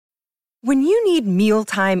When you need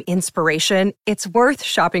mealtime inspiration, it's worth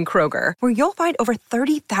shopping Kroger, where you'll find over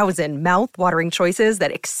 30,000 mouth-watering choices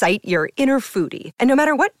that excite your inner foodie. And no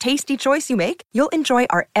matter what tasty choice you make, you'll enjoy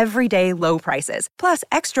our everyday low prices, plus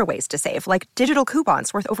extra ways to save, like digital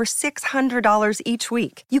coupons worth over $600 each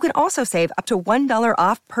week. You can also save up to $1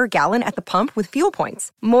 off per gallon at the pump with fuel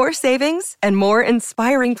points. More savings and more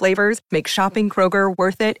inspiring flavors make shopping Kroger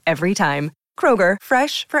worth it every time. Kroger,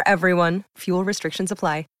 fresh for everyone. Fuel restrictions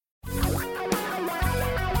apply.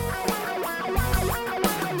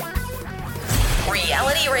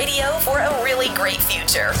 Reality radio for a really great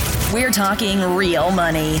future. We're talking real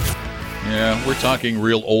money. Yeah, we're talking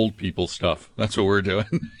real old people stuff. That's what we're doing.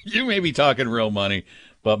 You may be talking real money,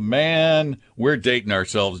 but man, we're dating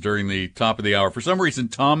ourselves during the top of the hour. For some reason,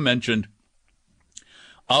 Tom mentioned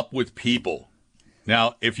Up with People.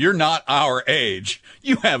 Now, if you're not our age,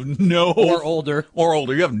 you have no... Or older.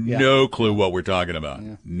 You have no clue what we're talking about.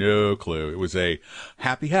 Yeah. No clue. It was a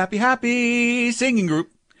happy, happy, happy singing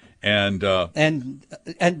group. And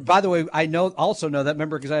by the way, I also know that,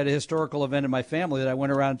 remember, because I had a historical event in my family that I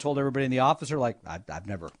went around and told everybody in the office. They're like, I've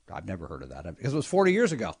never heard of that, because it was 40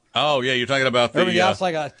 years ago. Oh yeah, you're talking about the everybody else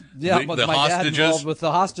like the my hostages? dad involved with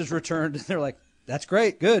the hostage returned. And they're like, that's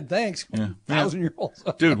great, good, thanks. Yeah. 1,000-year-olds,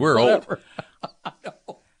 dude, we're old.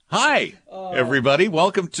 Hi, everybody.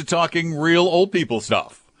 Welcome to Talking Real Old People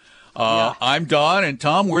Stuff. I'm Don and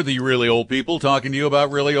Tom. We're the really old people talking to you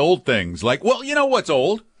about really old things. Like, well, you know what's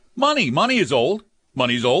old? Money. Money is old.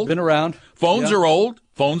 Money's old. Been around. Phones are old.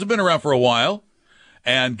 Phones have been around for a while.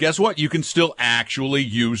 And guess what? You can still actually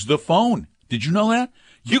use the phone. Did you know that?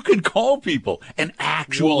 You can call people and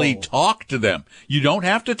actually talk to them. You don't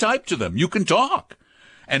have to type to them. You can talk.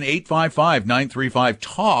 And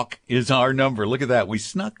 855-935-TALK is our number. Look at that. We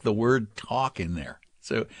snuck the word talk in there.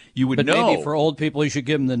 So you would know. But maybe for old people, you should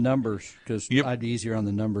give them the numbers, because I'd be easier on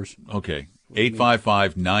the numbers. Okay.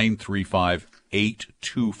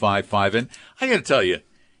 855-935-8255. And I got to tell you,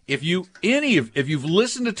 if you've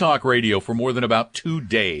listened to talk radio for more than about 2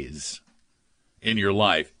 days in your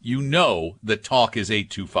life, you know that talk is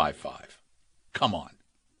 8255. Come on.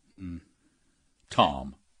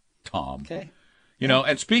 Tom. Okay. You know,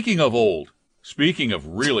 and speaking of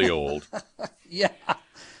really old. Yeah.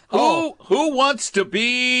 Who wants to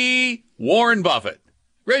be Warren Buffett?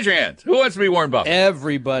 Raise your hands. Who wants to be Warren Buffett?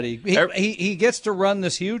 Everybody. He gets to run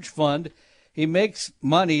this huge fund. He makes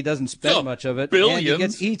money. He doesn't spend much of it.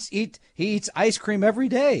 Billions. And he eats ice cream every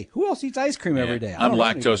day. Who else eats ice cream every day? I'm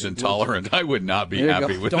lactose intolerant. I would not be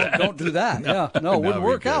happy with that. Don't do that. No, it wouldn't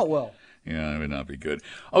work out well. Yeah, it would not be good.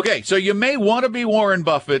 Okay, so you may want to be Warren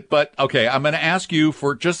Buffett, but okay, I'm going to ask you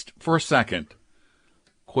for a second.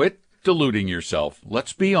 Quit deluding yourself.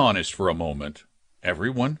 Let's be honest for a moment.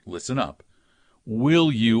 Everyone, listen up.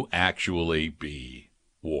 Will you actually be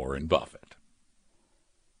Warren Buffett?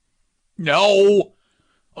 No.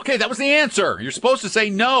 Okay, that was the answer. You're supposed to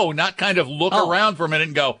say no, not kind of look around for a minute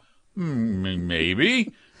and go,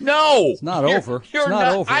 maybe. No. It's not over. It's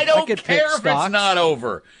not over. I don't care if it's not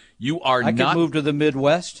over. I could move to the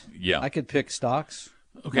Midwest. Yeah. I could pick stocks.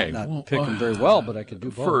 Okay. Not pick them very well, but I could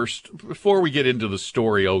do both. First, before we get into the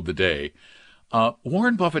story of the day,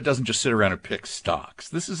 Warren Buffett doesn't just sit around and pick stocks.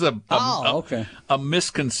 This is a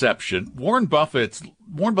misconception. Warren Buffett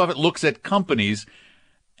looks at companies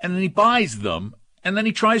and then he buys them, and then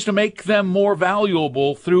he tries to make them more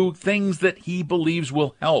valuable through things that he believes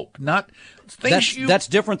will help, not things that's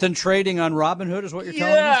different than trading on Robinhood, is what you're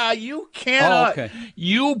telling me? Yeah, you cannot. Oh, okay.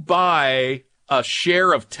 You buy a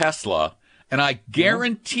share of Tesla, and I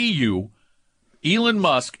guarantee you Elon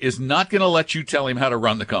Musk is not going to let you tell him how to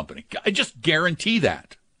run the company. I just guarantee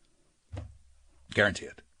that. Guarantee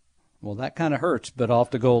it. Well, that kind of hurts, but I'll have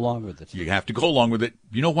to go along with it. You have to go along with it.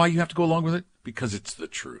 You know why you have to go along with it? Because it's the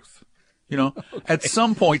truth. You know, At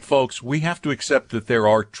some point, folks, we have to accept that there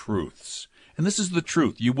are truths. And this is the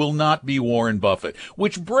truth. You will not be Warren Buffett.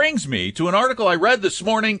 Which brings me to an article I read this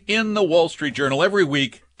morning in the Wall Street Journal. Every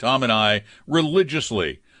week, Tom and I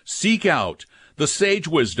religiously seek out the sage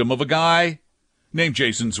wisdom of a guy named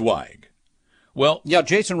Jason Zweig. Well, yeah,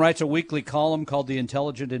 Jason writes a weekly column called The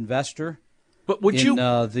Intelligent Investor. But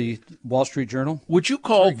the Wall Street Journal? Would you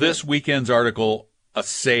call this weekend's article a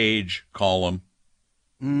sage column?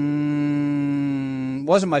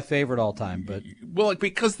 Wasn't my favorite all time, but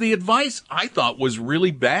because the advice I thought was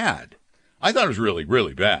really bad. I thought it was really,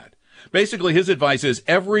 really bad. Basically, his advice is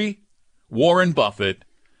every Warren Buffett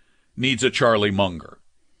needs a Charlie Munger.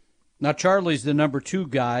 Now, Charlie's the number 2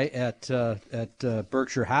 guy at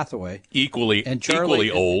Berkshire Hathaway. Equally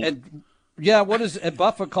old.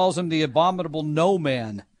 Buffett calls him the abominable no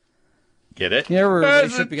man. Get it? Yeah,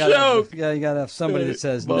 That's a joke. You gotta have somebody that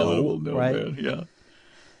says no, right? Man. Yeah.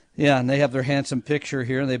 Yeah, and they have their handsome picture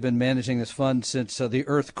here, and they've been managing this fund since the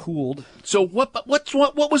Earth cooled. So what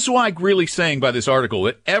was Zweig really saying by this article?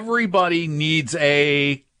 That everybody needs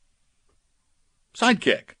a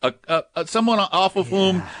sidekick, someone off of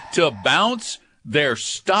whom to bounce their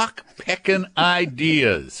stock picking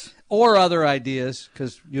ideas or other ideas,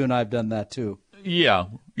 because you and I have done that too. Yeah.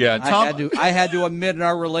 Tom, I had to admit in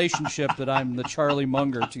our relationship that I'm the Charlie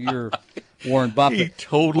Munger to your Warren Buffett,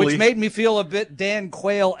 which made me feel a bit Dan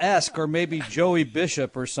Quayle-esque, or maybe Joey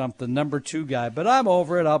Bishop or something, number 2 guy. But I'm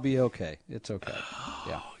over it. I'll be okay. It's okay.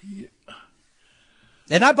 Yeah.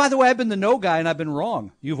 And by the way, I've been the no guy, and I've been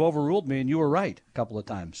wrong. You've overruled me, and you were right a couple of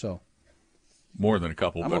times. So more than a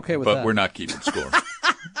couple. I'm okay with that. But we're not keeping score.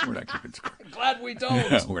 We're not keeping score. Glad we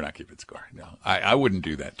don't. We're not keeping score. No, I wouldn't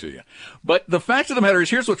do that to you. But the fact of the matter is,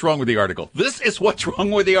 here's what's wrong with the article. This is what's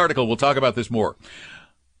wrong with the article. We'll talk about this more.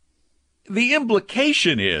 The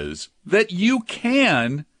implication is that you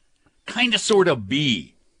can kind of sort of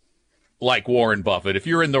be like Warren Buffett if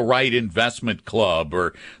you're in the right investment club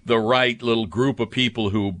or the right little group of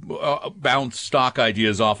people who bounce stock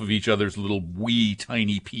ideas off of each other's little wee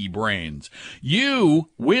tiny pea brains. You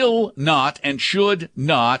will not and should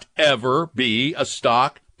not ever be a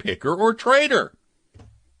stock picker or trader.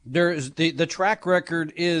 There is the track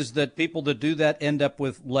record is that people that do that end up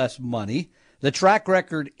with less money. The track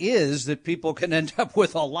record is that people can end up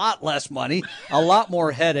with a lot less money, a lot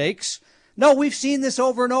more headaches. No, we've seen this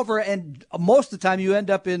over and over, and most of the time you end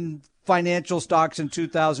up in financial stocks in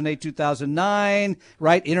 2008, 2009,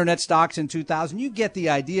 right? Internet stocks in 2000. You get the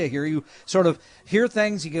idea here. You sort of hear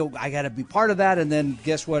things, you go, I got to be part of that, and then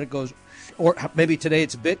guess what? It goes, or maybe today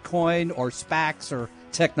it's Bitcoin or SPACs or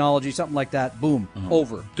technology, something like that. Boom,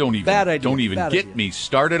 over. Bad idea. Don't even get me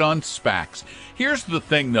started on SPACs. Here's the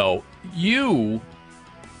thing, though. You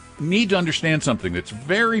need to understand something that's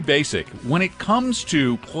very basic. When it comes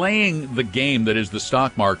to playing the game that is the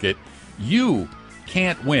stock market, you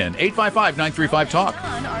can't win. 855-935-TALK.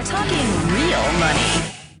 Are talking real money.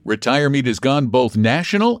 RetireMeet has gone both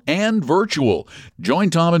national and virtual. Join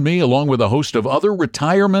Tom and me along with a host of other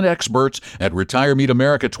retirement experts at RetireMeet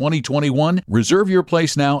America 2021. Reserve your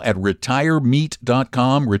place now at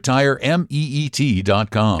retiremeet.com,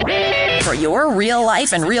 retiremeet.com. For your real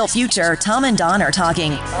life and real future, Tom and Don are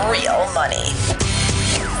talking real money.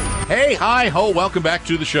 Hey, hi, ho, welcome back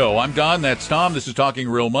to the show. I'm Don, that's Tom. This is Talking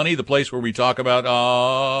Real Money, the place where we talk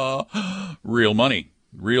about real money.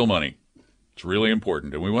 Real money. It's really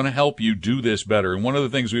important, and we want to help you do this better. And one of the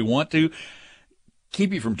things we want to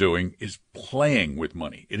keep you from doing is playing with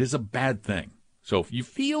money. It is a bad thing. So if you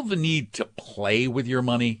feel the need to play with your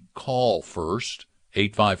money, call first,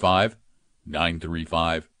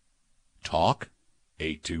 855-935-TALK,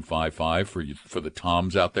 8255 for the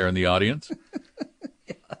Toms out there in the audience.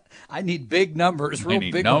 I need big numbers, real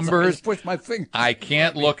big numbers. Ones. I just push my finger. I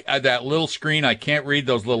can't look at that little screen. I can't read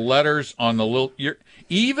those little letters on the little.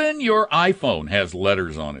 Even your iPhone has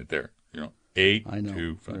letters on it there.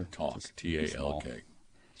 825 TALK, TALK.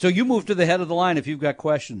 So you move to the head of the line if you've got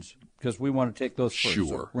questions, because we want to take those first.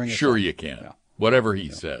 Sure, you can. Yeah. Whatever he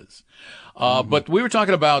says. But we were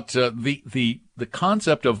talking about the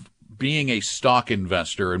concept of being a stock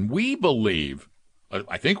investor, and we believe.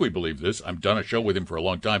 I think we believe this. I've done a show with him for a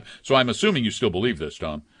long time, so I'm assuming you still believe this,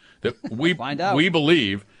 Tom. That we Find out. We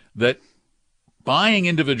believe that buying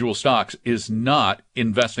individual stocks is not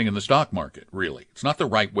investing in the stock market, really. It's not the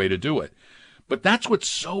right way to do it. But that's what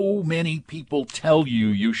so many people tell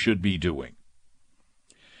you should be doing.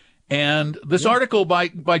 And this article by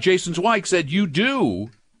Jason Zweig said you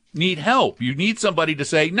do need help. You need somebody to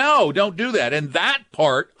say, no, don't do that. And that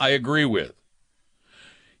part I agree with.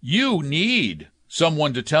 You need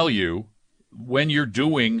someone to tell you when you're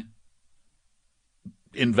doing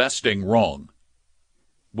investing wrong,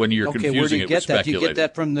 when you're confusing it with speculating. Do you get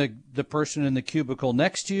that from the person in the cubicle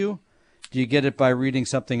next to you? Do you get it by reading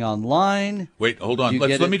something online? Wait, hold on.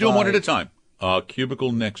 Let me do them one at a time.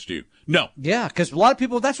 Cubicle next to you. No. Yeah, because that's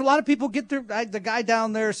what a lot of people get their. The guy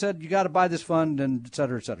down there said you got to buy this fund and et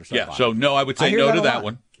cetera, et cetera. Yeah. So no, I would say no to that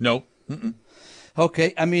one. No. Mm-mm.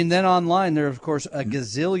 Okay, I mean, then online, there are, of course, a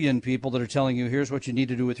gazillion people that are telling you, here's what you need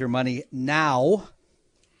to do with your money now,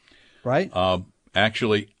 right?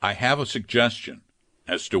 Actually, I have a suggestion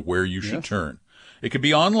as to where you should turn. It could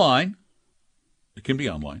be online. It can be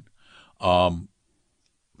online. This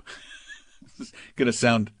is going to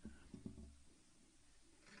sound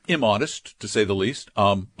immodest, to say the least,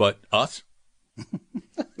 but us.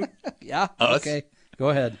 Yeah, us. Okay, go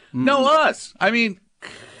ahead. No, us. I mean...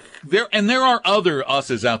 There are other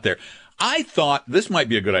us's out there. I thought this might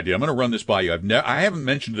be a good idea. I'm going to run this by you. I haven't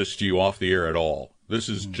mentioned this to you off the air at all. This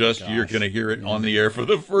is just, you're going to hear it on the air for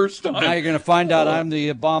the first time. Now you're going to find out I'm the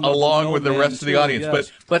abominable along with the rest of the audience.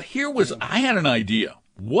 Yes. But I had an idea.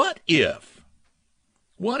 What if,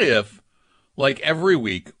 like every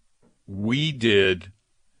week, we did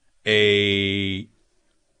a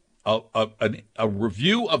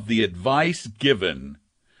review of the advice given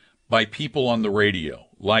by people on the radio,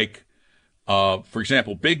 like, for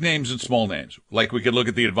example, big names and small names. Like we could look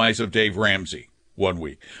at the advice of Dave Ramsey one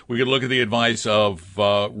week. We could look at the advice of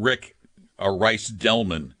Rick Rice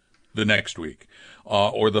Delman the next week,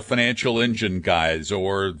 or the Financial Engine guys,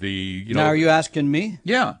 or the Now, are you asking me?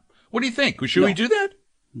 Yeah. What do you think? Should we do that?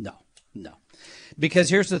 No. Because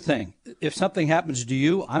here's the thing. If something happens to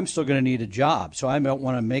you, I'm still going to need a job. So I don't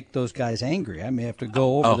want to make those guys angry. I may have to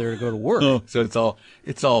go over there to go to work. Oh, so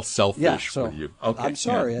it's all selfish for you. Okay. I'm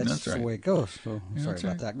sorry. Yeah, that's right. the way it goes. So sorry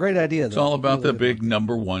about that. Great idea, though. It's all about the big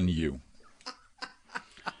number one you.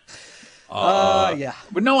 Yeah.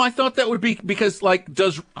 But no, I thought that would be because,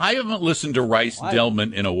 I haven't listened to Rice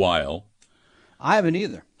Delman in a while. I haven't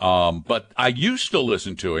either. But I used to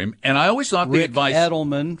listen to him, and I always thought the advice.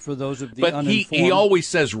 Edelman, for those of the but uninformed. he always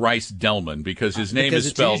says Rice Delman because his name is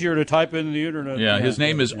spelled. It's easier to type in the internet. Yeah, his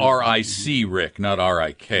name is R-I-C, Rick, not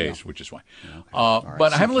R-I-K, which is why.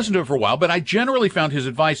 But I haven't listened to it for a while, but I generally found his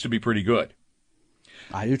advice to be pretty good.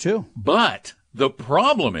 I do too. But the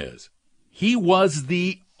problem is, he was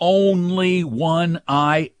the only one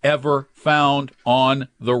I ever found on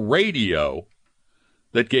the radio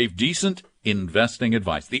that gave decent investing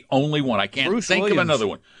advice. The only one. I can't think of another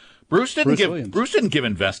one. Bruce didn't give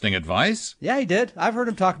investing advice. Yeah, he did. I've heard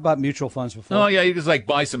him talk about mutual funds before. Oh yeah, he was like,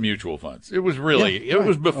 buy some mutual funds. It was really it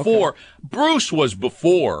was before Bruce was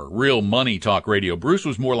before Real Money Talk Radio. Bruce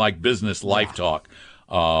was more like Business Life Talk.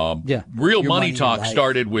 Real Money Talk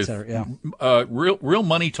started with Real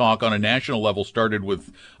Money Talk on a national level started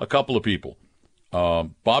with a couple of people.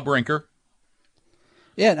 Bob Brinker.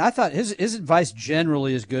 Yeah, and I thought his advice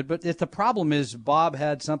generally is good, but the problem is Bob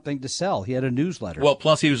had something to sell. He had a newsletter. Well,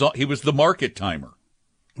 plus he was the market timer.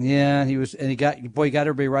 Yeah, he was, and he got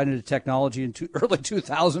everybody right into technology in early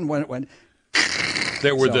 2000 when it went.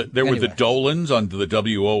 There were the Dolans on the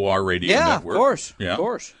WOR radio network. Of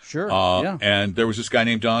course, sure. And there was this guy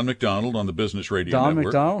named Don McDonald on the Business Radio Don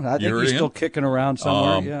Network. McDonald, I think he's still kicking around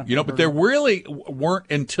somewhere. But there really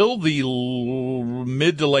weren't until the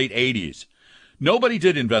mid to late 80s. Nobody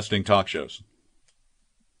did investing talk shows.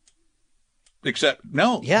 Except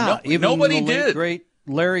even nobody the did. Great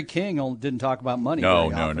Larry King didn't talk about money. No.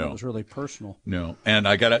 It was really personal. No, and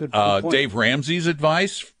I got Dave Ramsey's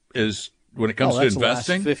advice is when it comes to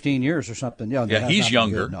investing. The last 15 years or something. Yeah, he's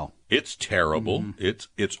younger. No, it's terrible. Mm-hmm.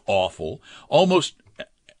 It's awful. Almost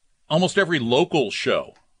every local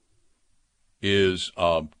show is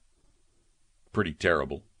pretty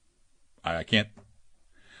terrible.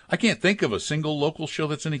 I can't think of a single local show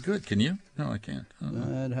that's any good. Can you? No, I can't.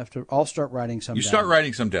 I'll start writing some down. You start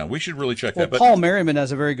writing some down. We should really check that. But Paul Merriman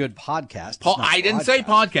has a very good podcast. I didn't say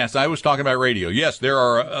podcast. I was talking about radio. Yes, there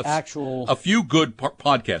are a few good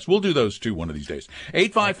podcasts. We'll do those too one of these days.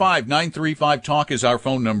 855-935-TALK is our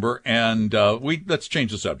phone number, and let's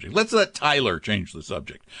change the subject. Let's let Tyler change the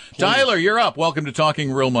subject. Please. Tyler, you're up. Welcome to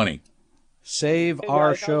Talking Real Money. Save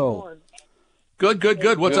our show.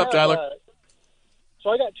 Good. What's up, Tyler? So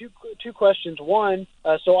I got two questions. One,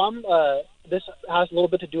 so I'm this has a little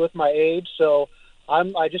bit to do with my age. So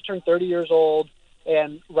I just turned 30 years old,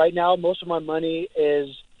 and right now most of my money is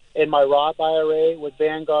in my Roth IRA with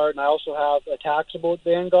Vanguard, and I also have a taxable at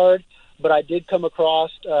Vanguard. But I did come across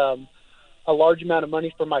a large amount of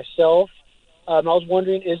money for myself. I was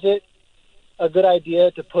wondering, is it a good idea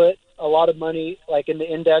to put a lot of money like in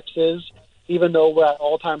the indexes, even though we're at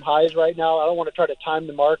all-time highs right now? I don't want to try to time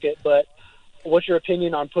the market, but what's your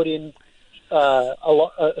opinion on putting a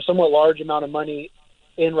somewhat large amount of money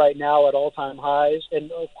in right now at all-time highs?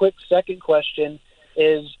 And a quick second question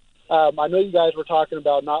is, I know you guys were talking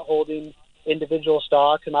about not holding individual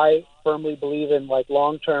stocks, and I firmly believe in like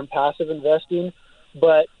long-term passive investing.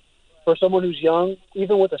 But for someone who's young,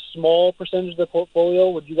 even with a small percentage of the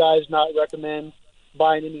portfolio, would you guys not recommend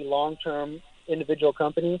buying any long-term individual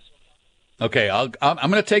companies? Okay, I'm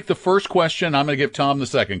going to take the first question. I'm going to give Tom the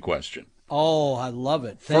second question. Oh, I love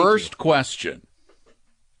it. First question.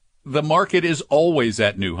 The market is always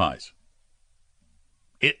at new highs.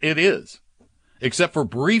 It is. Except for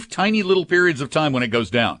brief, tiny little periods of time when it goes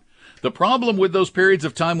down. The problem with those periods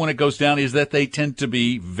of time when it goes down is that they tend to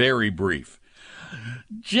be very brief.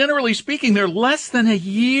 Generally speaking, they're less than a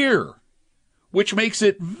year. which makes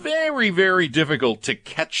it very, very difficult to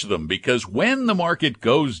catch them because when the market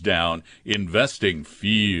goes down, investing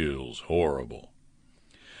feels horrible.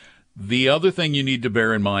 The other thing you need to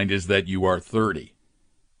bear in mind is that you are 30.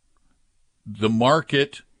 The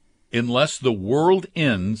market, unless the world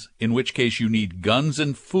ends, in which case you need guns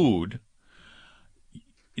and food,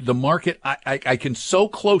 the market, I can so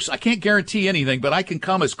close, I can't guarantee anything, but I can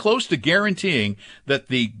come as close to guaranteeing that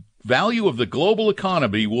the value of the global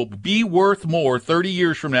economy will be worth more 30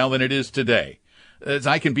 years from now than it is today, as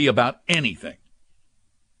I can be about anything.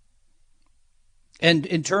 And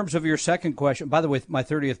in terms of your second question, by the way, my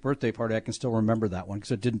 30th birthday party, I can still remember that one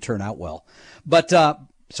because it didn't turn out well. But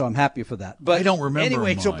so I'm happy for that. But I don't remember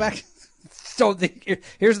anyway. mine. So back. So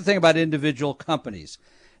here's the thing about individual companies.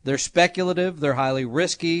 They're speculative. They're highly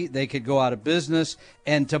risky. They could go out of business.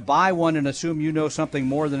 And to buy one and assume you know something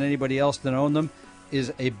more than anybody else that own them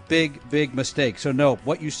is a big, big mistake. So no,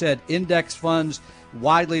 what you said, index funds,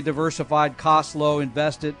 widely diversified, cost low,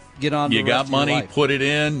 invest it, get on. You got money, put it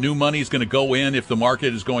in. New money is going to go in if the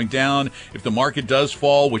market is going down. If the market does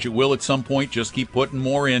fall, which it will at some point, just keep putting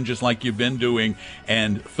more in, just like you've been doing.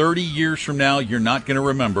 And 30 years from now, you're not going to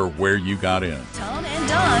remember where you got in. Tom and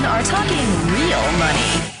Don are talking real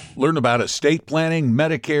money. Learn about estate planning,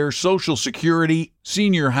 Medicare, Social Security,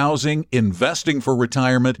 senior housing, investing for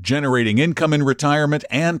retirement, generating income in retirement,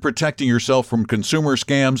 and protecting yourself from consumer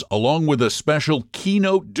scams, along with a special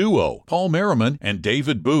keynote duo, Paul Merriman and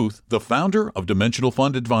David Booth, the founder of Dimensional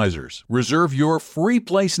Fund Advisors. Reserve your free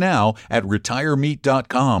place now at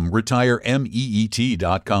retiremeet.com,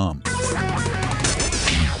 retiremeet.com.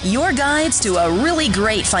 Your guides to a really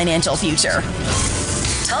great financial future.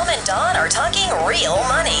 Tom and Don are talking real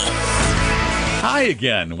money. Hi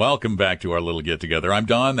again. Welcome back to our little get-together. I'm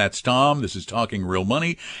Don. That's Tom. This is Talking Real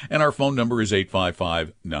Money, and our phone number is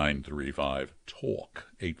 855-935-TALK.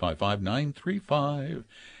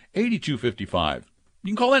 855-935-8255. You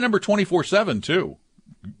can call that number 24/7, too.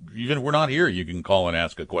 Even if we're not here, you can call and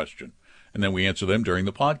ask a question, and then we answer them during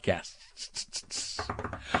the podcast.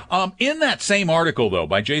 In that same article, though,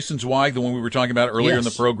 by Jason Zweig, the one we were talking about earlier in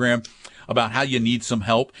the program, about how you need some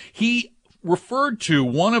help, he referred to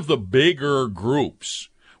one of the bigger groups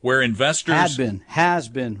where investors has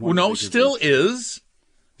been. No, still is.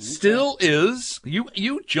 Still is.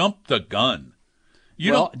 You jumped the gun.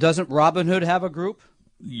 Doesn't Robinhood have a group?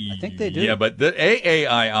 I think they do. Yeah, but the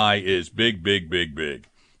AAII is big, big, big, big.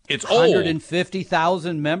 It's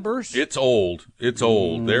 150,000 members? It's old. It's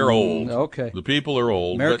old. They're old. Okay. The people are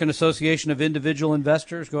old. American Association of Individual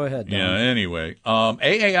Investors. Go ahead, Don. Yeah, anyway.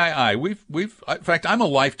 AAII, we've in fact, I'm a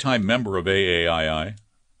lifetime member of AAII.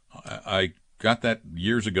 I got that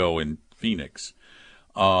years ago in Phoenix.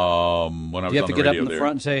 When I was on the radio there. You have to get up in the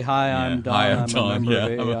front and say, hi, I'm Don. Hi, I'm Don.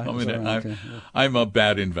 I'm a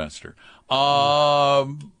bad investor.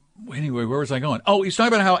 Anyway, where was I going? Oh, he's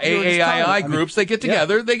talking about how AAII groups, they get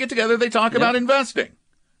together, they talk about investing.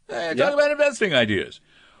 They talk about investing ideas.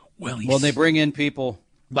 Well, they bring in people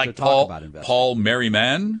like to talk about investing. Paul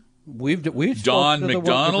Merriman, Don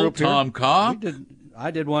McDonald, Tom Cobb.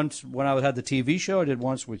 I did once when I had the TV show. I did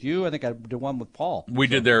once with you. I think I did one with Paul. We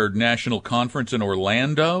did their national conference in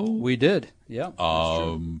Orlando. We did, yeah.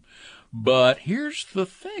 But here's the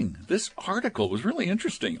thing. This article was really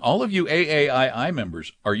interesting. All of you AAII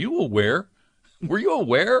members, are you aware? Were you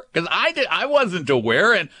aware? Because I wasn't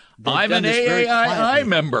aware, and I'm an AAII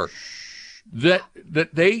member. That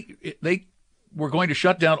they were going to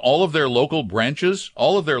shut down all of their local branches,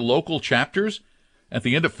 all of their local chapters at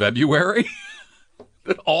the end of February.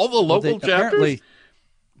 All the local chapters?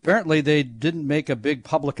 Apparently they didn't make a big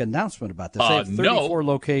public announcement about this. They have 34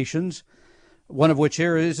 locations. One of which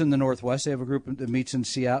here is in the Northwest. They have a group that meets in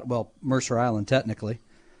Seattle, well, Mercer Island, technically.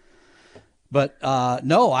 But,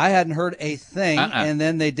 no, I hadn't heard a thing. And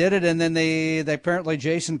then they did it, and then they apparently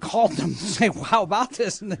Jason called them to say, wow, about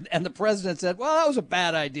this. And the president said, well, that was a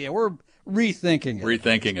bad idea. We're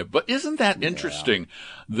rethinking it. But isn't that interesting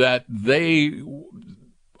that they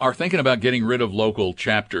are thinking about getting rid of local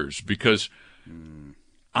chapters? Because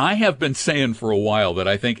I have been saying for a while that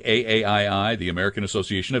I think AAII, the American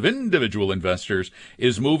Association of Individual Investors,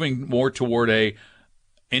 is moving more toward a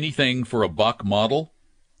anything for a buck model.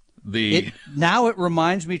 Now it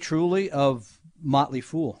reminds me truly of Motley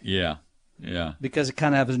Fool. Yeah. Because it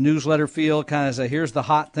kind of has a newsletter feel, kind of here's the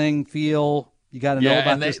hot thing feel. You got to know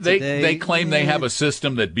about this today. They claim they have a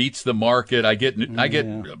system that beats the market. I get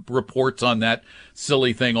reports on that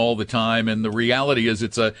silly thing all the time, and the reality is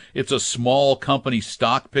it's a small company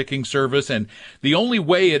stock picking service, and the only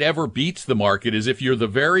way it ever beats the market is if you're the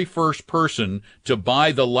very first person to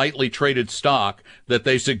buy the lightly traded stock that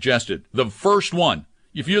they suggested. The first one.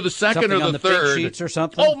 If you're the second Something or on the the fake third, sheets or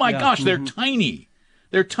something? oh my Yeah. gosh, they're tiny.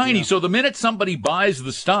 They're tiny. Yeah. So the minute somebody buys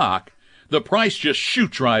the stock, the price just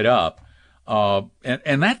shoots right up.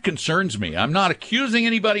 And that concerns me. I'm not accusing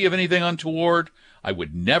anybody of anything untoward. I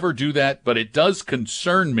would never do that, but it does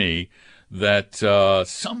concern me that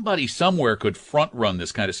somebody somewhere could front run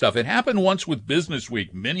this kind of stuff. It happened once with Business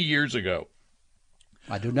Week many years ago,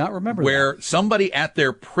 I do not remember where somebody at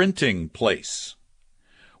their printing place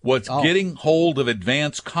was getting hold of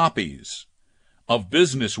advance copies of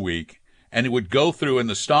Business Week, and it would go through, and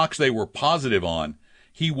the stocks they were positive on,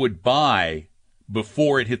 he would buy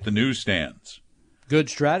before it hit the newsstands. Good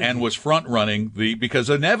strategy. And was front running because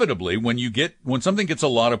inevitably when something gets a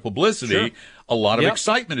lot of publicity, a lot of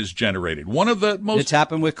excitement is generated. One of the most It's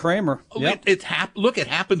happened with Kramer. Yep. it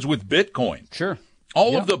happens with Bitcoin. Sure.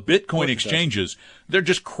 All of the Bitcoin exchanges, they're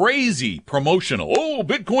just crazy promotional. Oh,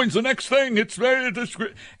 Bitcoin's the next thing.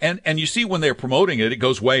 And you see when they're promoting it, it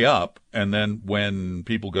goes way up. And then when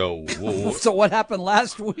people go, whoa. So what happened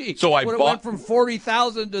last week? So I when bought, it went from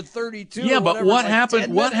 40,000 to 32. Yeah, but what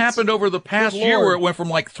happened? What happened over the past year where it went from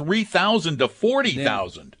like 3,000 to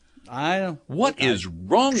 40,000? I know. What is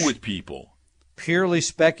wrong with people? Purely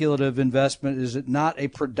speculative investment is not a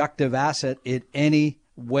productive asset in any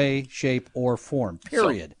way, shape, or form.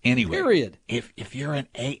 Period. So, anyway, period. If you're an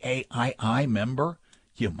AAII member,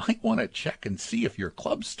 you might want to check and see if your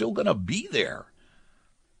club's still going to be there.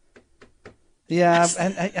 Yeah,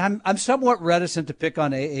 and I'm somewhat reticent to pick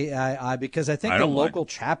on AAII because I think the local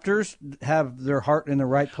chapters have their heart in the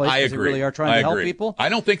right place. I agree. They really are trying to help people. I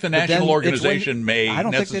don't think the national organization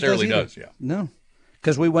necessarily does. Yeah. No.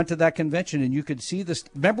 Because we went to that convention and you could see this.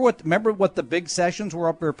 Remember what the big sessions were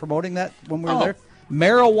up there promoting that when we were there?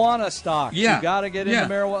 Marijuana stocks. Yeah. You got to get into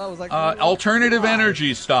marijuana. I was like, alternative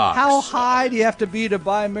energy stocks. How high do you have to be to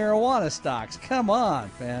buy marijuana stocks? Come on,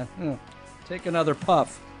 man. Take another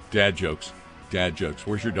puff. Dad jokes.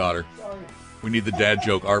 Where's your daughter? We need the dad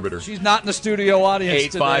joke arbiter. She's not in the studio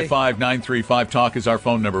audience today. 855-935-TALK is our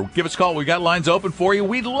phone number. Give us a call. We got lines open for you.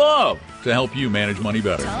 We'd love to help you manage money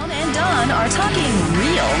better. Tom and Don are talking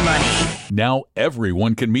real money. Now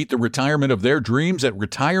everyone can meet the retirement of their dreams at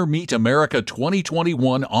Retire Meet America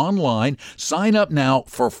 2021 online. Sign up now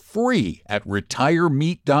for free at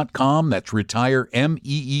retiremeet.com. That's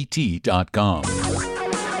retiremeet.com.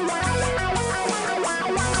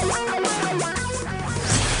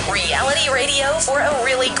 Reality radio for a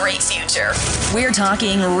really great future. We're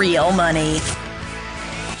talking real money.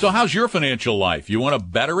 So how's your financial life? You want to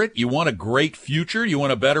better it? You want a great future? You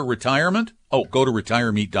want a better retirement? Oh, go to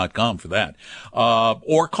retiremeet.com for that.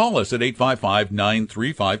 Or call us at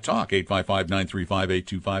 855-935-TALK,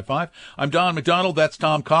 855-935-8255. I'm Don McDonald. That's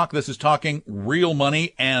Tom Cock. This is Talking Real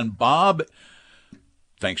Money. And Bob,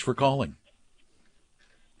 thanks for calling.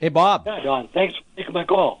 Hey, Bob. Yeah, Don. Thanks for taking my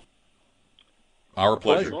call. Our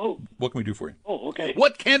pleasure. Hello. What can we do for you? Oh, okay.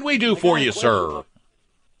 What can we do for you, sir?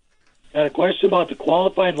 I had a question about the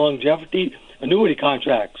qualified longevity annuity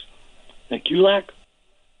contracts. The QLAC?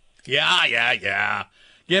 Yeah.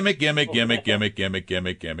 Gimmick.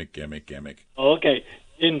 Oh, okay.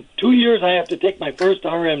 In 2 years, I have to take my first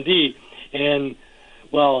RMD, and,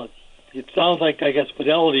 well, it sounds like, I guess,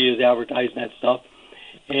 Fidelity is advertising that stuff,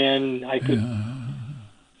 and I could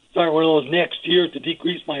start one of those next year to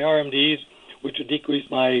decrease my RMDs, which would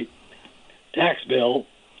decrease my tax bill.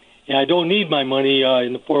 And I don't need my money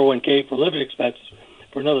in the 401k for living expenses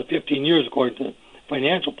for another 15 years, according to the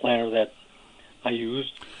financial planner that I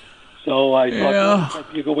used. So I thought that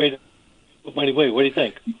might be a good way to put money away. What do you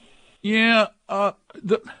think? Yeah.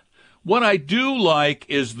 What I do like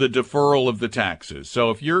is the deferral of the taxes.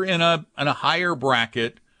 So if you're in a higher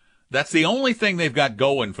bracket, that's the only thing they've got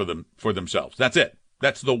going for themselves. That's it.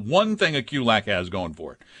 That's the one thing a QLAC has going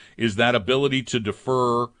for it, is that ability to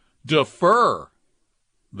defer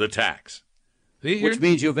the tax. Which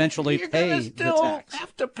means you eventually pay the tax.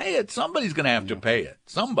 Have to pay it. Somebody's going to have to pay it.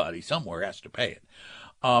 Somebody somewhere has to pay it.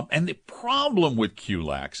 And the problem with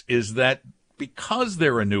QLACs is that because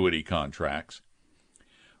they're annuity contracts,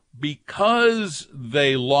 because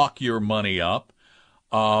they lock your money up,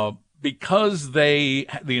 because the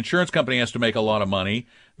insurance company has to make a lot of money,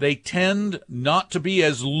 they tend not to be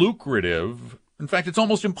as lucrative. In fact, it's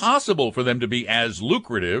almost impossible for them to be as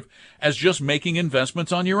lucrative as just making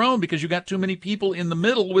investments on your own, because you got too many people in the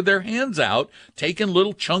middle with their hands out taking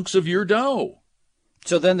little chunks of your dough.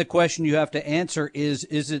 So then the question you have to answer is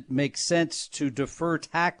it make sense to defer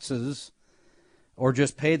taxes or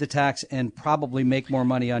just pay the tax and probably make more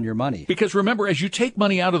money on your money? Because remember, as you take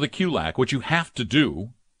money out of the QLAC, what you have to do,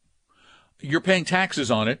 you're paying taxes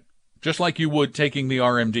on it, just like you would taking the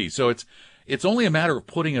RMD. So It's only a matter of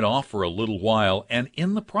putting it off for a little while, and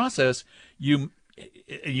in the process, you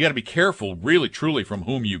got to be careful, really, truly, from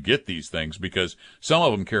whom you get these things, because some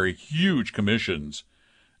of them carry huge commissions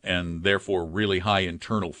and therefore really high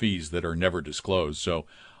internal fees that are never disclosed. So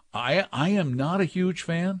I am not a huge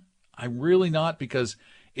fan. I'm really not, because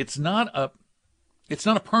it's not a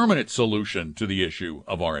permanent solution to the issue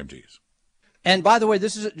of RMDs. And by the way,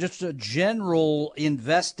 this is just a general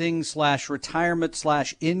investing / retirement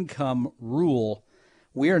 / income rule.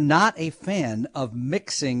 We are not a fan of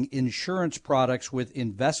mixing insurance products with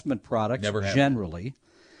investment products. Never have. Generally.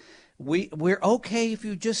 We're okay if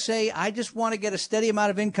you just say, I just want to get a steady amount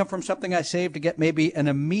of income from something I saved to get maybe an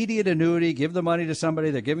immediate annuity, give the money to somebody,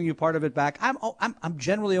 they're giving you part of it back. I'm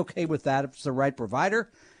generally okay with that if it's the right provider.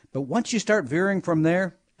 But once you start veering from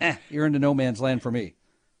there, you're into no man's land for me.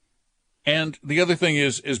 And the other thing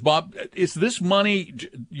is Bob, is this money,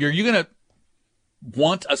 are you going to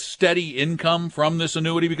want a steady income from this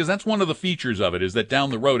annuity? Because that's one of the features of it, is that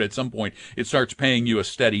down the road at some point it starts paying you a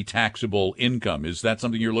steady taxable income. Is that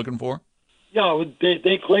something you're looking for? Yeah,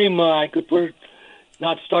 they claim I could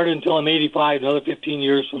not start until I'm 85, another 15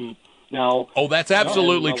 years from now. Oh, that's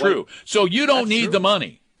absolutely true. So you don't need the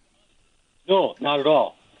money. No, not at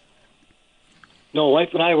all. No, wife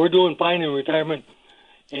and I, we're doing fine in retirement.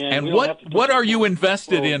 And what are you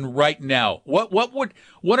invested in right now? What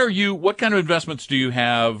kind of investments do you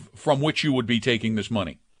have from which you would be taking this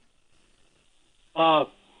money?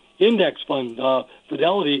 Index fund,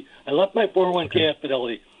 Fidelity. I left my 401k at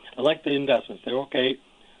Fidelity. I like the investments. They're okay.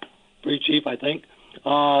 Pretty cheap, I think.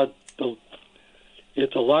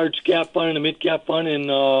 It's a large cap fund and a mid cap fund and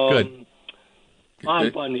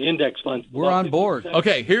bond fund, the index fund. We're on board.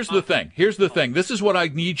 Okay, here's the thing. This is what I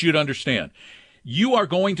need you to understand. You are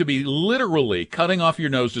going to be literally cutting off your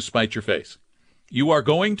nose to spite your face. You are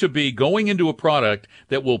going to be going into a product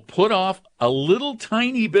that will put off a little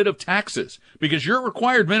tiny bit of taxes, because your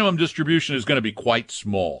required minimum distribution is going to be quite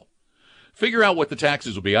small. Figure out what the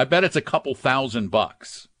taxes will be. I bet it's a couple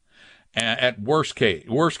 $1,000 at worst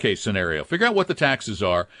case scenario. Figure out what the taxes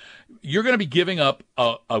are. You're going to be giving up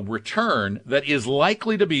a return that is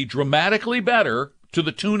likely to be dramatically better, to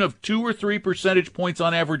the tune of 2 or 3 percentage points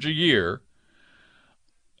on average a year,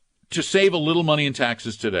 to save a little money in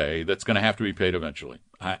taxes today that's going to have to be paid eventually.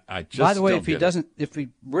 I just By the way, don't if he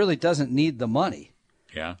really doesn't need the money,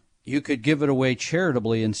 you could give it away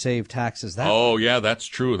charitably and save taxes that way. Yeah, that's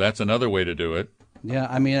true. That's another way to do it. Yeah,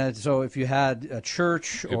 I mean, so if you had a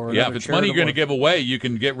church or if it's money you're going to give away, you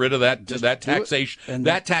can get rid of that taxation, and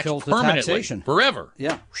that tax kill the permanently, taxation. forever.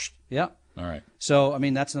 Yeah. All right. So, I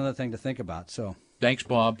mean, that's another thing to think about. So. Thanks,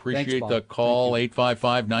 Bob. Appreciate Bob. the call.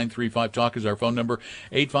 855-935-TALK is our phone number.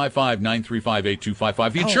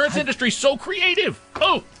 855-935-8255. The insurance industry's so creative.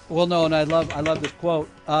 Oh! Well, no, and I love this quote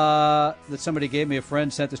that somebody gave me. A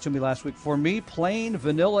friend sent this to me last week. For me, plain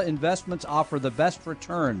vanilla investments offer the best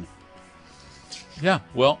return. Yeah,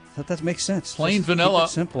 well, that makes sense. Plain Just vanilla keep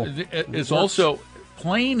it simple. is also...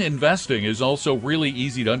 Plain investing is also really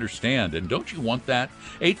easy to understand, and don't you want that?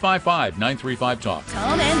 855-935-TALK.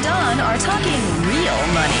 Tom and Don are talking real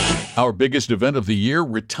money. Our biggest event of the year,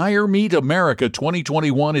 Retire Meet America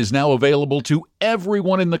 2021, is now available to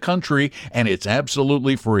everyone in the country, and it's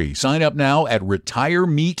absolutely free. Sign up now at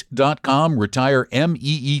retiremeet.com,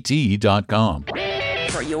 retiremeet.com.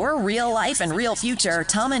 For your real life and real future,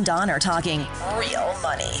 Tom and Don are talking real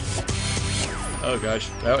money. Oh, gosh,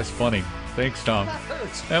 that was funny. Thanks, Tom.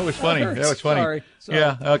 That was funny. Sorry.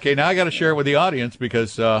 Yeah. Okay. Now I got to share it with the audience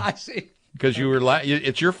because I see. Because you were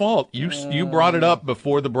it's your fault. You brought it up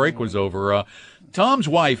before the break was over. Tom's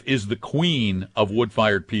wife is the queen of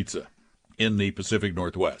wood-fired pizza in the Pacific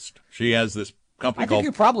Northwest. She has this company called. I think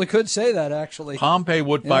you probably could say that, actually. Pompeii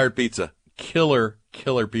wood-fired pizza. Killer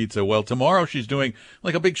pizza. Well, tomorrow she's doing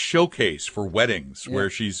like a big showcase for weddings where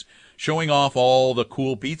she's showing off all the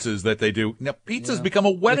cool pizzas that they do. Now, pizza's become a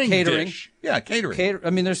wedding dish. Yeah, catering. I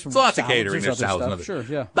mean, there's lots of catering. There's salads and other stuff.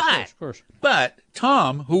 Sure, yeah. But, of course. But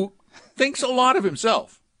Tom, who thinks a lot of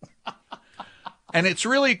himself, and it's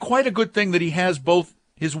really quite a good thing that he has both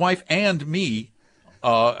his wife and me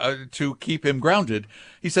to keep him grounded.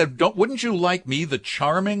 He said, wouldn't you like me, the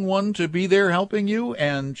charming one, to be there helping you?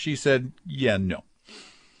 And she said, yeah, no.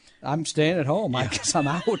 I'm staying at home. I guess I'm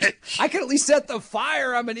out. I can at least set the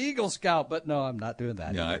fire. I'm an Eagle Scout, but no, I'm not doing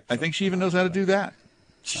that. Yeah, I think she even knows how to do that.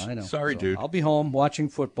 I know. Sorry, dude. I'll be home watching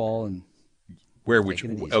football and. Where would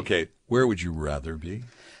you? Okay, where would you rather be?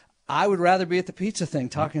 I would rather be at the pizza thing,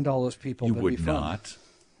 talking to all those people. You would not.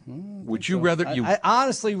 Would you rather? I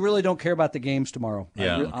honestly really don't care about the games tomorrow.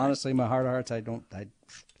 Yeah. Honestly, my heart of hearts, I don't.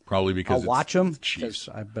 Probably because I'll watch them, Chiefs.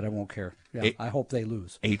 but I won't care. Yeah, I hope they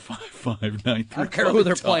lose. 855-93. I don't care who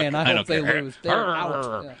they're playing. I hope they lose. They're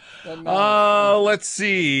out. Yeah, doesn't matter. Let's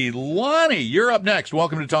see. Lonnie, you're up next.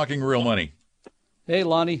 Welcome to Talking Real Money. Hey,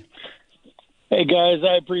 Lonnie. Hey, guys.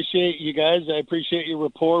 I appreciate you guys. I appreciate your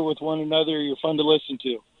rapport with one another. You're fun to listen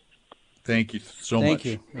to. Thank you so much. Thank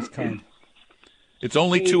you. That's kind. It's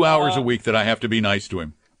only 2 hours a week that I have to be nice to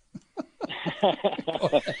him.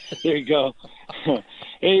 There you go.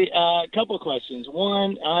 Hey, a couple of questions.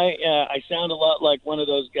 One, I sound a lot like one of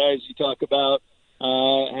those guys you talk about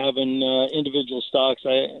having individual stocks.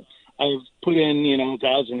 I've put in,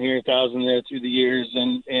 1,000 here, 1,000 there through the years,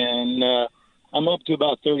 and I'm up to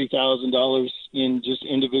about $30,000 in just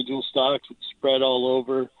individual stocks spread all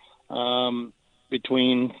over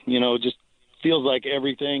between, just feels like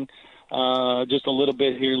everything, just a little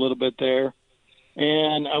bit here, a little bit there.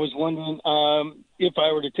 And I was wondering if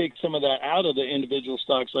I were to take some of that out of the individual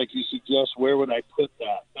stocks like you suggest, where would I put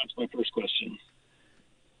that? That's my first question.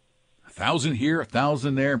 1,000 here,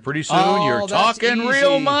 1,000 there. Pretty soon you're that's talking easy.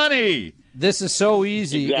 real money. This is so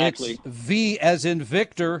easy. Exactly. It's V as in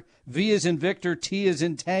Victor, V as in Victor, T as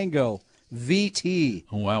in Tango, VT.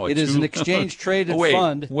 Oh, wow. It is an exchange-traded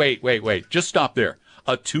fund. Wait. Just stop there.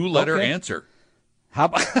 A two-letter Okay. answer. How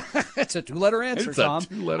about it's a two-letter answer, It's a Tom.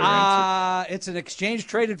 two-letter answer. It's an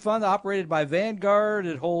exchange-traded fund operated by Vanguard.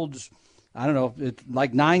 It holds, I don't know, it's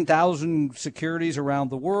like 9,000 securities around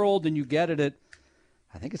the world, and you get it at,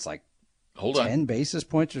 I think it's like Hold 10 on. basis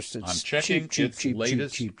points. Or it's I'm checking its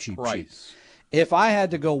latest cheap. price. If I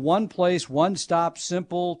had to go one place, one stop,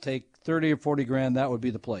 simple, take 30 or 40 grand, that would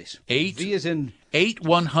be the place. V is in,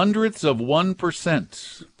 0.08 of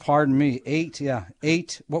 1%. pardon me,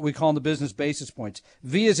 8, what we call in the business basis points.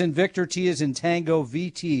 V is in Victor, T is in Tango,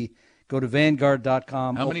 VT. Go to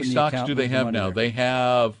Vanguard.com. How many open the stocks account, do they move the have money now? there. They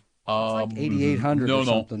have Like 8,800 or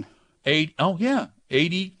something. 8,800,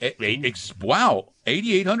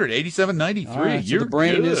 87.93. All right, so You're the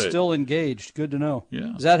brain good. is still engaged. Good to know.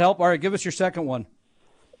 Yeah. Does that help? All right, give us your second one.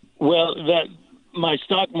 Well, my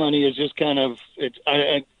stock money is just kind of,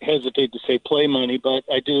 I hesitate to say play money, but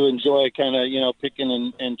I do enjoy kind of,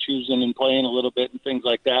 picking and choosing and playing a little bit and things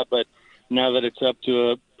like that. But now that it's up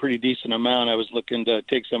to a pretty decent amount, I was looking to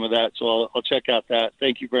take some of that. So I'll check out that.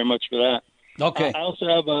 Thank you very much for that. Okay. I also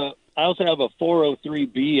have a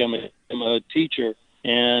 403B. I'm a teacher,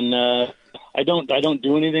 and I don't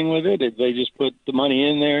do anything with it. They just put the money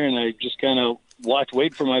in there, and I just kind of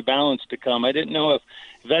wait for my balance to come. I didn't know if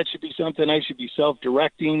that should be something I should be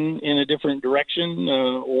self-directing in a different direction,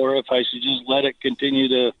 or if I should just let it continue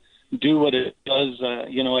to do what it does.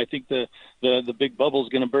 I think the big bubble is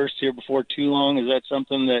going to burst here before too long. Is that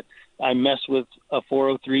something that I mess with a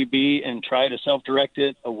 403B and try to self-direct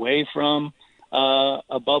it away from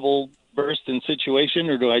a bubble bursting situation,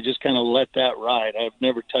 or do I just kind of let that ride? I've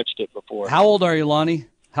never touched it before. How old are you, Lonnie?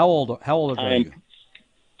 How old are you? I'm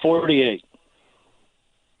 48.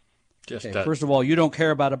 Okay, first of all, you don't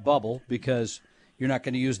care about a bubble because you're not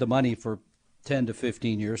going to use the money for 10 to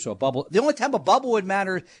 15 years. So a bubble, the only time a bubble would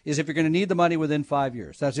matter is if you're going to need the money within 5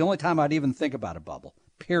 years. That's the only time I'd even think about a bubble,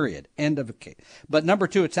 period. End of case. But number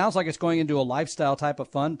two, it sounds like it's going into a lifestyle type of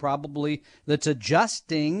fund, probably that's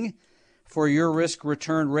adjusting for your risk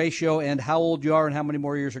return ratio and how old you are and how many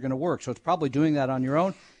more years are going to work. So it's probably doing that on your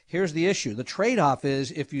own. Here's the issue. The trade-off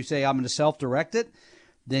is if you say I'm going to self-direct it,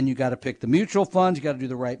 then you got to pick the mutual funds, you got to do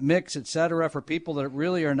the right mix, et cetera. For people that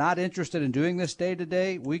really are not interested in doing this day to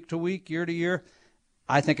day, week to week, year to year,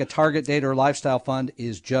 I think a target date or lifestyle fund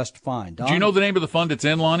is just fine. Don? Do you know the name of the fund it's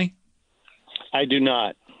in, Lonnie? I do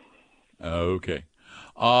not. Okay.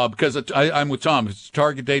 Because I'm with Tom. It's a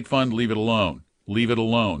target date fund, leave it alone. Leave it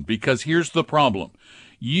alone. Because here's the problem.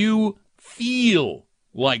 You feel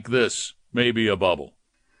like this may be a bubble.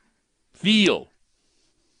 Feel.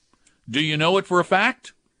 Do you know it for a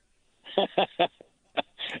fact?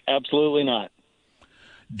 Absolutely not.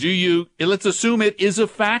 Do you, let's assume it is a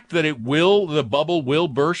fact that the bubble will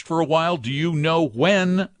burst for a while. Do you know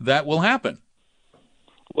when that will happen?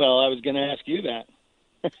 Well, I was going to ask you that.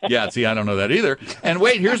 Yeah, see, I don't know that either. And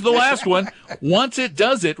wait, here's the last one. Once it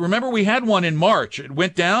does it, remember we had one in March. It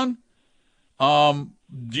went down. Do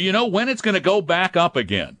you know when it's going to go back up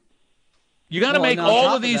again? You got to make all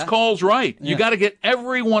of these calls right. You got to get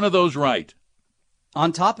every one of those right.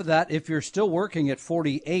 On top of that, if you're still working at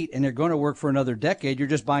 48 and you're going to work for another decade, you're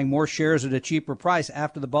just buying more shares at a cheaper price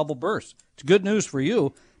after the bubble bursts. It's good news for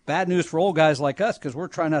you, bad news for old guys like us because we're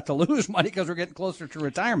trying not to lose money because we're getting closer to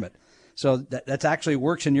retirement. So that actually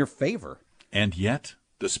works in your favor. And yet,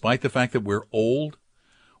 despite the fact that we're old,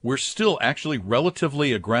 we're still actually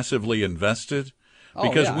relatively aggressively invested.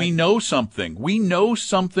 because we know something. We know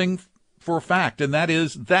something for a fact, and that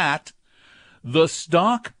is that the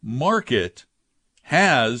stock market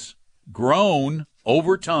has grown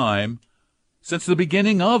over time since the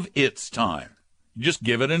beginning of its time. You just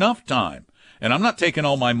give it enough time. And I'm not taking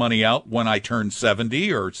all my money out when I turn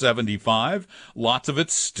 70 or 75. Lots of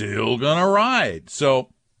it's still going to ride. So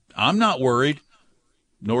I'm not worried,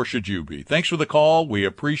 nor should you be. Thanks for the call. We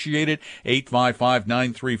appreciate it.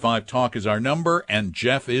 855-935-TALK is our number, and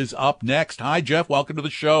Jeff is up next. Hi, Jeff. Welcome to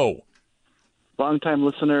the show. Long-time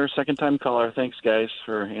listener, second-time caller. Thanks, guys,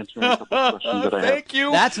 for answering a couple of questions that I have. Thank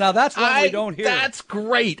you. That's one we don't hear. That's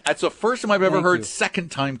great. That's the first time I've ever heard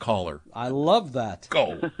second-time caller. I love that.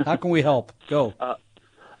 Go. How can we help? Go.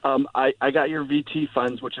 I got your VT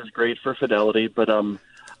funds, which is great for Fidelity, but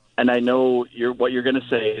and I know what you're going to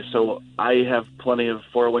say. So I have plenty of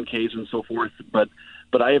 401ks and so forth, but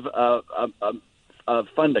I have a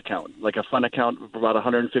fund account, like a fund account for about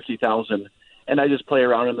 $150,000. And I just play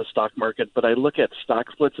around in the stock market, but I look at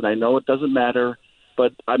stock splits, and I know it doesn't matter,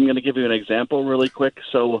 but I'm going to give you an example really quick.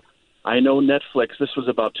 So I know Netflix, this was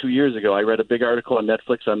about 2 years ago. I read a big article on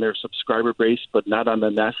Netflix on their subscriber base, but not on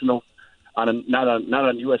the national, not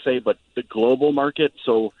on USA, but the global market.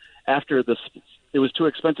 So after this, it was too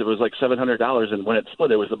expensive. It was like $700, and when it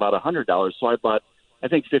split, it was about $100. So I bought, I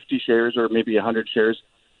think, 50 shares or maybe 100 shares,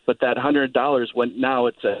 but that $100 went, now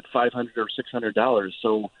it's at $500 or $600.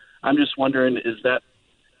 So I'm just wondering, is that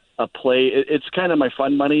a play? It's kind of my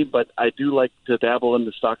fun money, but I do like to dabble in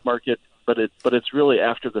the stock market, but it's really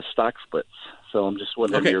after the stock splits. So I'm just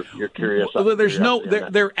wondering, you're curious. Well,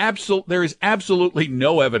 there is absolutely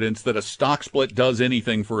no evidence that a stock split does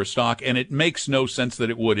anything for a stock, and it makes no sense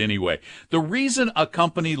that it would anyway. The reason a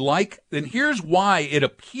company and here's why it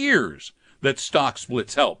appears that stock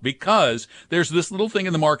splits help, because there's this little thing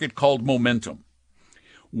in the market called momentum.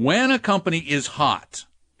 When a company is hot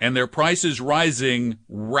and their price is rising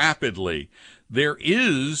rapidly, there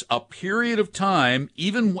is a period of time,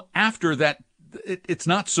 even after that it's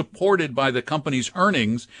not supported by the company's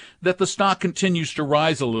earnings, that the stock continues to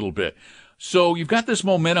rise a little bit. So you've got this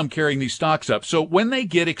momentum carrying these stocks up. So when they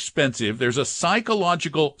get expensive, there's a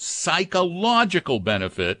psychological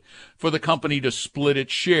benefit for the company to split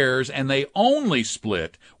its shares, and they only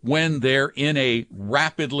split when they're in a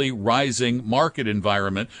rapidly rising market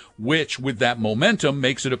environment, which with that momentum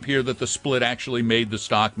makes it appear that the split actually made the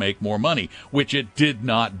stock make more money, which it did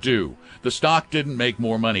not do. The stock didn't make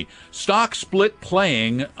more money. Stock split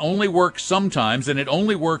playing only works sometimes, and it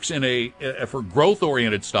only works for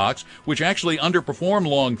growth-oriented stocks, which actually underperform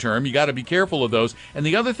long-term. You got to be careful of those. And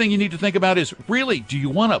the other thing you need to think about is, really, do you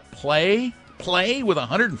want to play with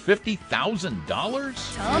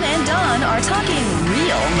 $150,000? Tom and Don are talking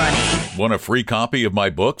real money. Want a free copy of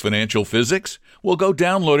my book, Financial Physics? Well, go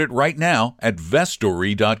download it right now at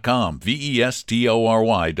Vestory.com,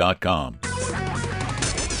 Vestory.com.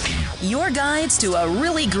 Your guides to a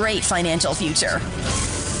really great financial future.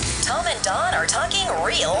 Tom and Don are talking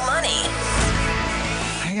real money.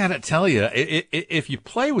 I gotta tell you, if you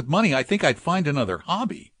play with money, I think I'd find another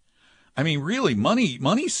hobby. I mean, really,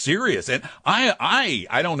 money's serious. And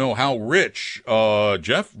I don't know how rich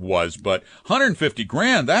Jeff was, but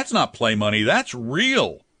 $150,000, that's not play money. That's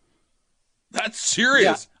real. That's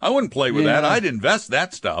serious. Yeah. I wouldn't play with that. I'd invest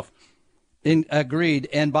that stuff. Agreed.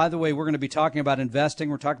 And by the way, we're going to be talking about investing.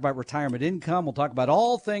 We're talking about retirement income. We'll talk about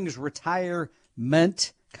all things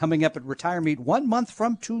retirement coming up at Retire Meet 1 month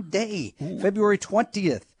from today, February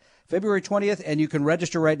 20th. And you can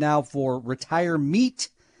register right now for Retire Meet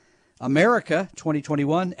America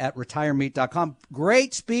 2021 at retiremeet.com.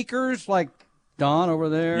 Great speakers like Don over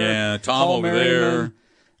there. Yeah, Tom Paul over Merriman, there.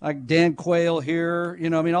 like Dan Quayle here. You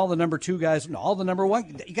know, I mean, all the number 2 guys, all the number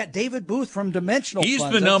 1. You got David Booth from Dimensional Funds.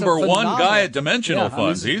 He's the number 1 guy at Dimensional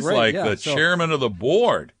Funds. He's great. like the chairman of the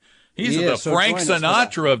board. He's the Frank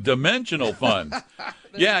Sinatra of Dimensional Funds.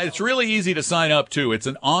 Yeah, it's really easy to sign up, too. It's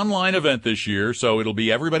an online event this year, so it'll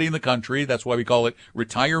be everybody in the country. That's why we call it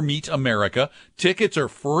Retire Meet America. Tickets are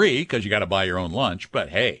free because you got to buy your own lunch, but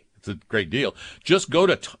hey, it's a great deal. Just go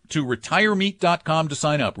to retiremeet.com to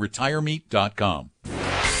sign up, retiremeet.com.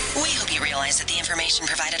 We hope you realize that the information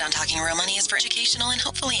provided on Talking Real Money is for educational and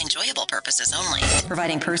hopefully enjoyable purposes only.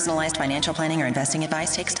 Providing personalized financial planning or investing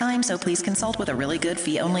advice takes time, so please consult with a really good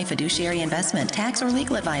fee-only fiduciary investment, tax, or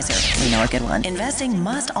legal advisor. We know a good one. Investing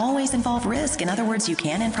must always involve risk. In other words, you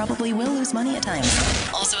can and probably will lose money at times.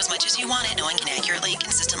 Also, as much as you want it, no one can accurately and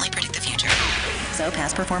consistently predict the future. So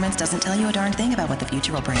past performance doesn't tell you a darn thing about what the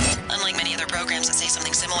future will bring. Unlike many other programs that say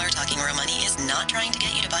something similar, Talking Real Money is not trying to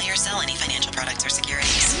get you to buy or sell any financial products or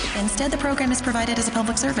securities. Instead, the program is provided as a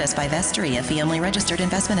public service by Vestory, a fee-only registered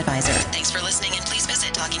investment advisor. Thanks for listening, and please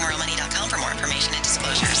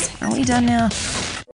Are we done now?